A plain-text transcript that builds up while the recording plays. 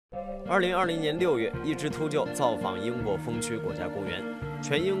2020年6月，一只秃鹫造访英国风区国家公园，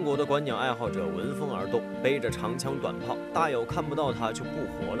全英国的观鸟爱好者闻风而动，背着长枪短炮，大有看不到它就不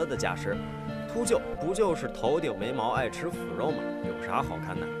活了的架势。秃鹫不就是头顶没毛、爱吃腐肉吗？有啥好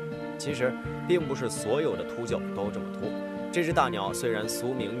看的？其实，并不是所有的秃鹫都这么秃。这只大鸟虽然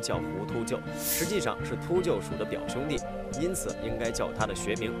俗名叫胡秃鹫，实际上是秃鹫属的表兄弟，因此应该叫它的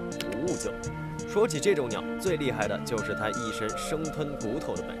学名胡物鹫。说起这种鸟，最厉害的就是它一身生吞骨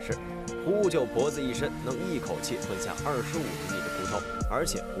头的本事。胡物鹫脖子一伸，能一口气吞下25厘米的骨头，而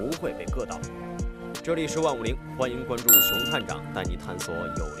且不会被硌到。这里是万物灵，欢迎关注熊探长，带你探索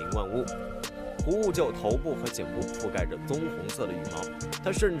有灵万物。胡物鹫头部和颈部覆盖着棕红色的羽毛，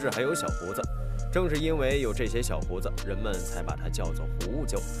它甚至还有小胡子。正是因为有这些小胡子，人们才把它叫做胡物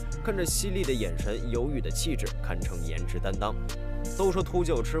鹫。看着犀利的眼神、忧郁的气质，堪称颜值担当。都说秃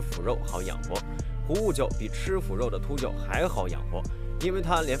鹫吃腐肉好养活，胡物鹫比吃腐肉的秃鹫还好养活，因为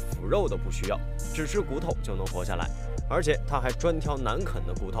它连腐肉都不需要，只吃骨头就能活下来。而且它还专挑难啃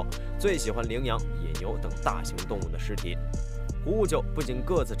的骨头，最喜欢羚羊、野牛等大型动物的尸体。胡物鹫不仅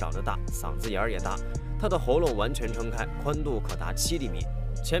个子长得大，嗓子眼也大，它的喉咙完全撑开，宽度可达7厘米。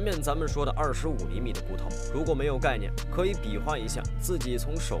前面咱们说的25厘米的骨头，如果没有概念，可以比划一下自己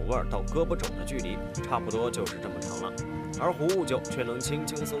从手腕到胳膊肘的距离，差不多就是这么长了。而胡物鹫却能轻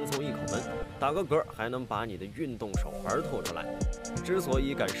轻松松一口闷，打个嗝还能把你的运动手环吐出来。之所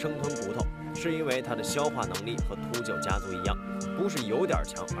以敢生吞骨头，是因为它的消化能力和秃鹫家族一样，不是有点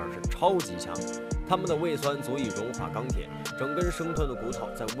强，而是超级强。它们的胃酸足以融化钢铁，整根生吞的骨头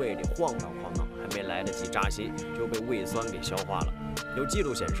在胃里晃荡晃荡，还没来得及扎心，就被胃酸给消化了。有记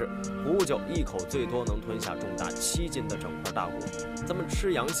录显示，胡物鹫一口最多能吞下重达7斤的整块大骨。咱们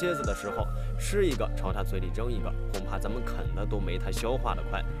吃羊蝎子的时候，吃一个朝它嘴里扔一个，恐怕咱们啃的都没它消化的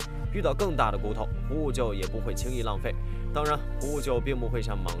快。遇到更大的骨头，胡物鹫也不会轻易浪费。当然，胡物鹫并不会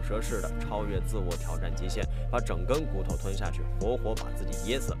像蟒蛇似的超越自我挑战极限，把整根骨头吞下去，活活把自己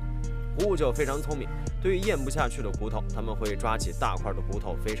噎死。胡物鹫非常聪明，对于咽不下去的骨头，它们会抓起大块的骨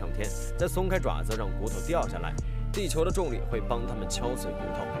头飞上天，再松开爪子让骨头掉下来。地球的重力会帮它们敲碎骨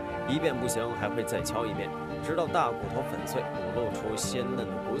头，一遍不行还会再敲一遍，直到大骨头粉碎，裸露出鲜嫩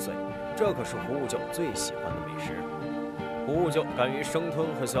的骨髓。这可是胡物鹫最喜欢的美食。胡物鹫敢于生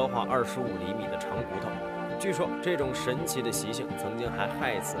吞和消化25厘米的长骨头。据说这种神奇的习性曾经还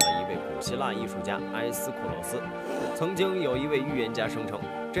害死了一位古希腊艺术家埃斯库罗斯。曾经有一位预言家声称，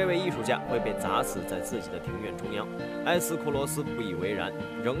这位艺术家会被砸死在自己的庭院中央。埃斯库罗斯不以为然，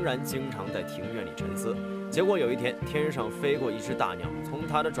仍然经常在庭院里沉思。结果有一天，天上飞过一只大鸟，从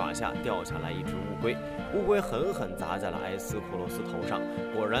他的爪下掉下来一只乌龟，乌龟狠狠砸在了埃斯库罗斯头上，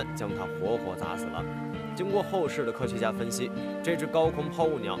果然将他活活砸死了。经过后世的科学家分析，这只高空抛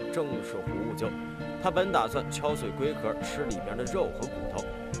物鸟正是胡物鹫。他本打算敲碎龟壳吃里边的肉和骨头，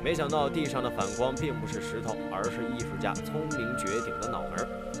没想到地上的反光并不是石头，而是艺术家聪明绝顶的脑门。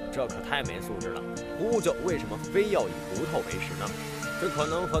这可太没素质了！胡物鹫为什么非要以骨头为食呢？这可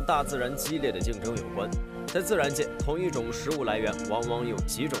能和大自然激烈的竞争有关。在自然界，同一种食物来源往往有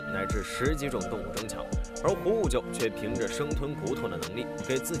几种乃至10几种动物争抢，而胡物鹫却凭着生吞骨头的能力，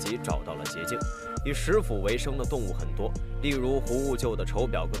给自己找到了捷径。以食腐为生的动物很多，例如胡物鹫的丑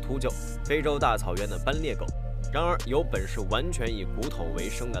表哥秃鹫，非洲大草原的斑鬣狗。然而，有本事完全以骨头为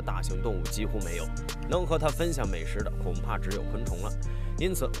生的大型动物几乎没有，能和它分享美食的恐怕只有昆虫了。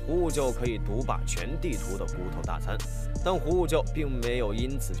因此，胡物鹫可以独霸全地图的骨头大餐。但胡物鹫并没有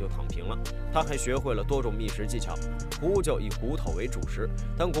因此就躺平了，它还学会了多种觅食技巧。胡物鹫以骨头为主食，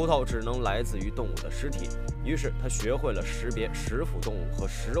但骨头只能来自于动物的尸体，于是它学会了识别食腐动物和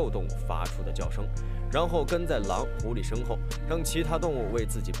食肉动物发出的叫声，然后跟在狼、狐狸身后，让其他动物为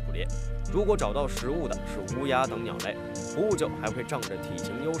自己捕猎。如果找到食物的是乌鸦等鸟类，胡物鹫还会仗着体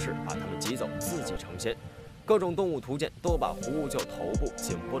型优势把它们挤走，自己尝鲜。各种动物图鉴都把胡物鹫头部、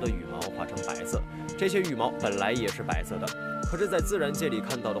颈部的羽毛画成白色，这些羽毛本来也是白色的。可是，在自然界里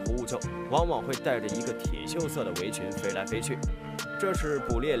看到的胡物鹫，往往会带着一个铁锈色的围裙飞来飞去。这是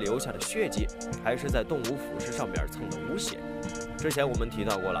捕猎留下的血迹，还是在动物腐尸上边蹭的污血？之前我们提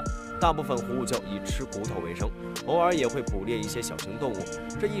到过了，大部分胡物鹫以吃骨头为生，偶尔也会捕猎一些小型动物。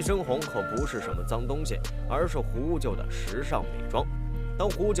这一身红可不是什么脏东西，而是胡物鹫的时尚美妆。当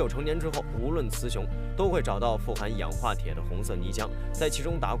胡物鹫成年之后，无论雌雄，都会找到富含氧化铁的红色泥浆，在其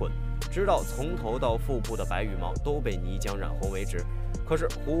中打滚，直到从头到腹部的白羽毛都被泥浆染红为止。可是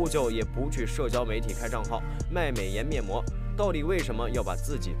胡物鹫也不去社交媒体开账号卖美颜面膜，到底为什么要把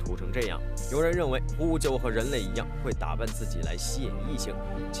自己涂成这样？有人认为胡物鹫和人类一样会打扮自己来吸引异性，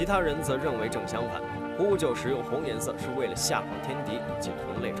其他人则认为正相反，胡物鹫使用红颜色是为了吓跑天敌以及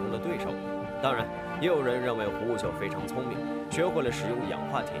同类中的对手。当然，也有人认为胡物鹫非常聪明，学会了使用氧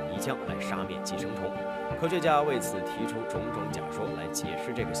化铁泥浆来杀灭寄生虫。科学家为此提出种种假说来解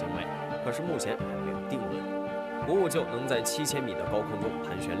释这个行为，可是目前还没有定论。虎五鹫能在7000米的高空中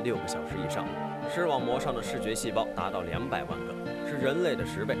盘旋6个小时以上，视网膜上的视觉细胞达到200万个，是人类的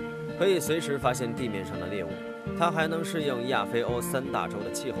10倍，可以随时发现地面上的猎物。它还能适应亚非欧3大洲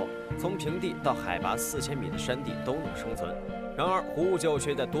的气候，从平地到海拔4000米的山地都能生存。然而，虎五鹫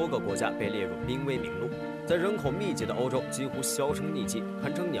却在多个国家被列入濒危名录，在人口密集的欧洲几乎销声匿迹，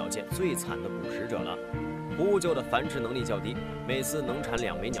堪称鸟界最惨的捕食者了。虎五鹫的繁殖能力较低，每次能产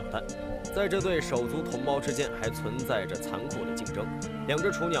2枚鸟蛋。在这对手足同胞之间还存在着残酷的竞争，2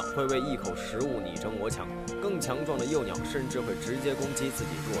只雏鸟会为一口食物你争我抢，更强壮的幼鸟甚至会直接攻击自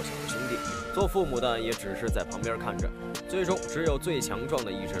己弱小的兄弟。做父母的也只是在旁边看着，最终只有最强壮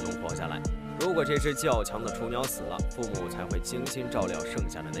的一只能活下来。如果这只较强的雏鸟死了，父母才会精心照料剩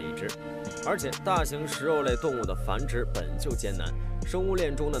下的那一只。而且，大型食肉类动物的繁殖本就艰难，生物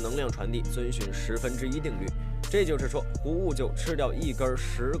链中的能量传递遵循1/10定律。这就是说，虎五鹫吃掉1根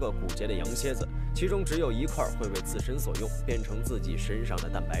10个骨节的羊蝎子，其中只有1块会为自身所用，变成自己身上的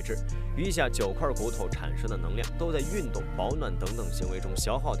蛋白质，余下9块骨头产生的能量都在运动、保暖等等行为中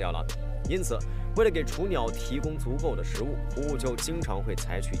消耗掉了。因此，为了给雏鸟提供足够的食物，虎五鹫经常会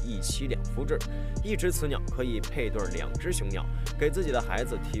采取1妻2夫制，一只雌鸟可以配对2只雄鸟，给自己的孩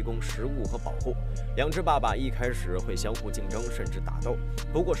子提供食物和保护。2只爸爸一开始会相互竞争，甚至打斗，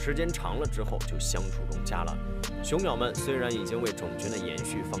不过时间长了之后就相处融洽了。雄鸟们虽然已经为种群的延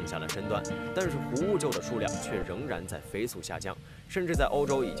续放下了身段，但是虎五鹫的数量却仍然在飞速下降，甚至在欧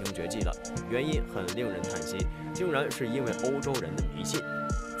洲已经绝迹了。原因很令人叹息，竟然是因为欧洲人的迷信。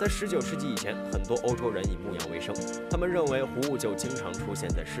在19世纪以前，很多欧洲人以牧羊为生，他们认为虎五鹫经常出现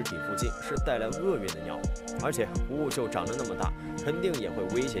在尸体附近，是带来厄运的鸟。而且虎五鹫长得那么大，肯定也会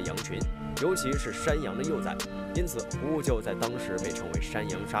威胁羊群，尤其是山羊的幼崽。因此，虎五鹫在当时被称为山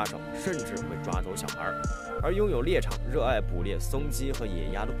羊杀手，甚至会抓走小孩。而拥有猎场、热爱捕猎松鸡和野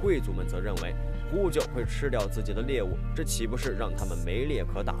鸭的贵族们则认为，虎五鹫会吃掉自己的猎物，这岂不是让他们没猎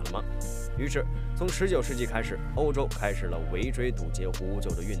可打了吗？于是，从19世纪开始，欧洲开始了围追堵截虎五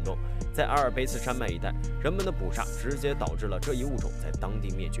鹫的运动。在阿尔卑斯山脉一带，人们的捕杀直接导致了这一物种在当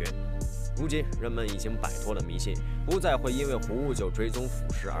地灭绝。如今，人们已经摆脱了迷信，不再会因为虎五鹫追踪腐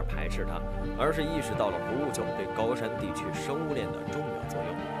蚀而排斥它，而是意识到了虎五鹫对高山地区生物链的重要作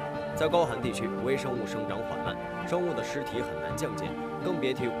用。在高寒地区，微生物生长缓慢，生物的尸体很难降解，更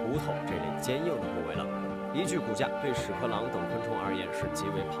别提骨头这类坚硬的部位了。一具骨架对屎壳郎等昆虫而言是极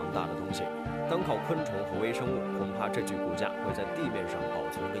为庞大的东西，单靠昆虫和微生物，恐怕这具骨架会在地面上保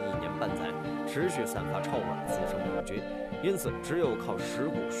存个1年半载，持续散发臭味，滋生病菌。因此，只有靠尸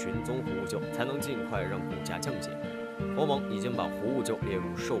骨寻踪虎五鹫，才能尽快让骨架降解。欧盟已经把虎五鹫列入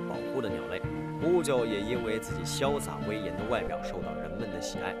受保护的鸟类，虎五鹫也因为自己潇洒威严的外表受到人们的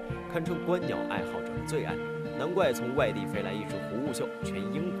喜爱，堪称观鸟爱好者的最爱。难怪从外地飞来一只虎五鹫，全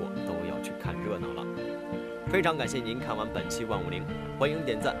英国都要去看热闹了。非常感谢您看完本期万物灵，欢迎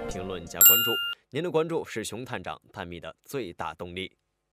点赞、评论加关注，您的关注是熊探长探秘的最大动力。